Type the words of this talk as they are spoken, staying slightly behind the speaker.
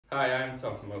Hi, I'm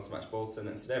Tom from Motor Match Bolton,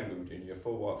 and today I'm going to be doing you a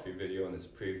full walkthrough video on this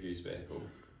approved used vehicle.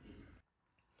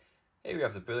 Here we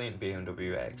have the brilliant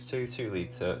BMW X2 2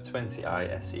 litre 20i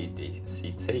SE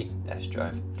DCT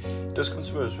sDrive. It does come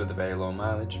to us with a very low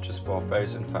mileage of just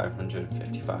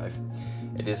 4,555.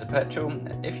 It is a petrol.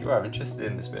 If you are interested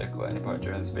in this vehicle at any point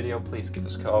during this video, please give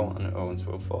us a call on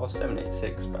 01204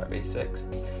 786 586.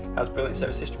 It has brilliant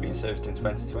service history, being serviced in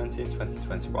 2020,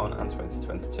 2021 and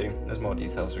 2022. There's more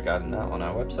details regarding that on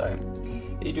our website.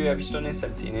 You do have your stunning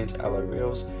 17-inch alloy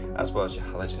wheels as well as your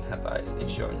halogen headlights,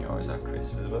 ensuring you always have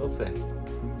crisp visibility.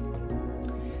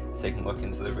 Taking a look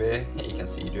into the rear, here you can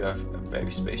see you do have a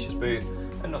very spacious boot,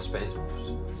 enough space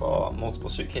for multiple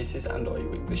suitcases and all your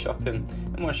weekly shopping,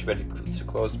 and once you're ready to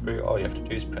close the boot, all you have to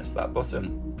do is press that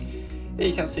button. Here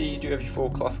you can see you do have your full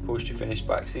cloth upholstery finished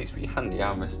back seats with your handy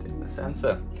armrest in the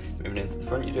centre. Moving into the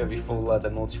front, you do have your full leather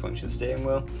multifunction steering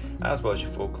wheel as well as your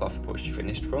full cloth upholstery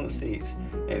finished front seats.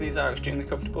 Now, these are extremely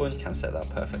comfortable and you can set that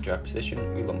perfect drive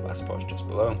position with lumbar supports just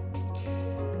below.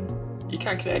 You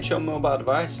can connect your mobile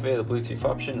device via the Bluetooth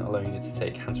option, allowing you to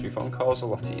take hands-free phone calls a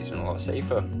lot easier and a lot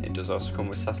safer. It does also come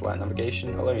with satellite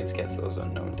navigation, allowing you to get to those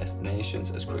unknown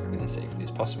destinations as quickly and safely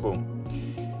as possible.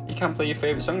 You can play your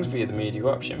favourite songs via the media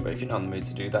option, but if you're not in the mood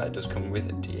to do that, it does come with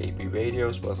a DAB radio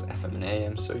as well as FM and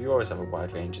AM, so you always have a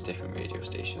wide range of different radio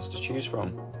stations to choose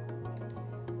from.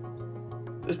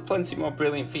 There's plenty more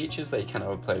brilliant features that you can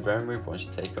have a play around with once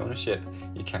you take ownership.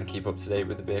 You can keep up to date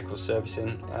with the vehicle's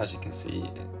servicing. As you can see,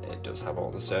 it does have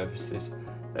all the services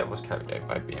that was carried out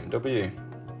by BMW. Here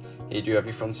you do have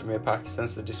your front and rear parking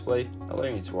sensor display,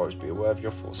 allowing you to always be aware of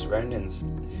your full surroundings.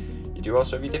 You do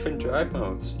also have your different drive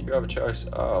modes. You have a choice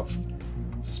of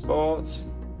Sport,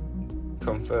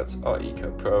 Comfort or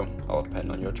Eco Pro, all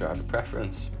depending on your driver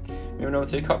preference. Moving over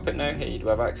to your cockpit now, here you do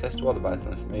have access to all the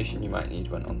vital information you might need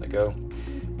when on the go.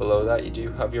 Below that you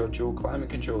do have your dual climate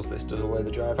controls. This does allow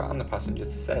the driver and the passenger to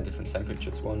set a different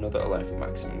temperature to one another, allowing for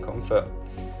maximum comfort.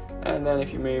 And then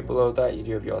if you move below that, you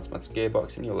do have your automatic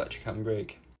gearbox and your electric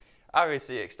handbrake. RAC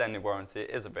extended warranty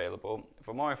is available.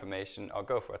 For more information or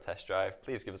go for a test drive,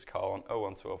 please give us a call on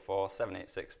 01204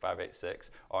 786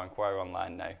 586 or inquire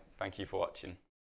online now. Thank you for watching.